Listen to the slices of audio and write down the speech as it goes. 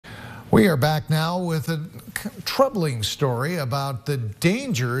We are back now with a troubling story about the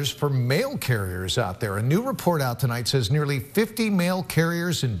dangers for mail carriers out there. A new report out tonight says nearly 50 mail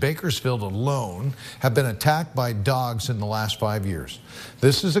carriers in Bakersfield alone have been attacked by dogs in the last 5 years.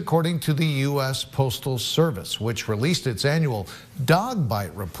 This is according to the U.S. Postal Service, which released its annual dog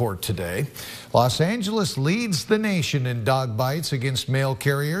bite report today. Los Angeles leads the nation in dog bites against mail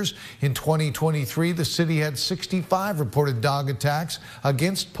carriers. In 2023, the city had 65 reported dog attacks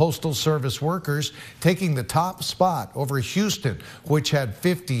against Postal Service workers, taking the top spot over Houston, which had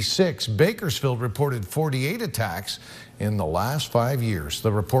 56. Bakersfield reported 48 attacks in the last 5 years.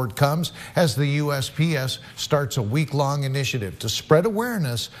 The report comes as the USPS starts a week-long initiative to spread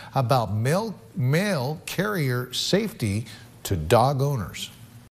awareness about mail carrier safety to dog owners.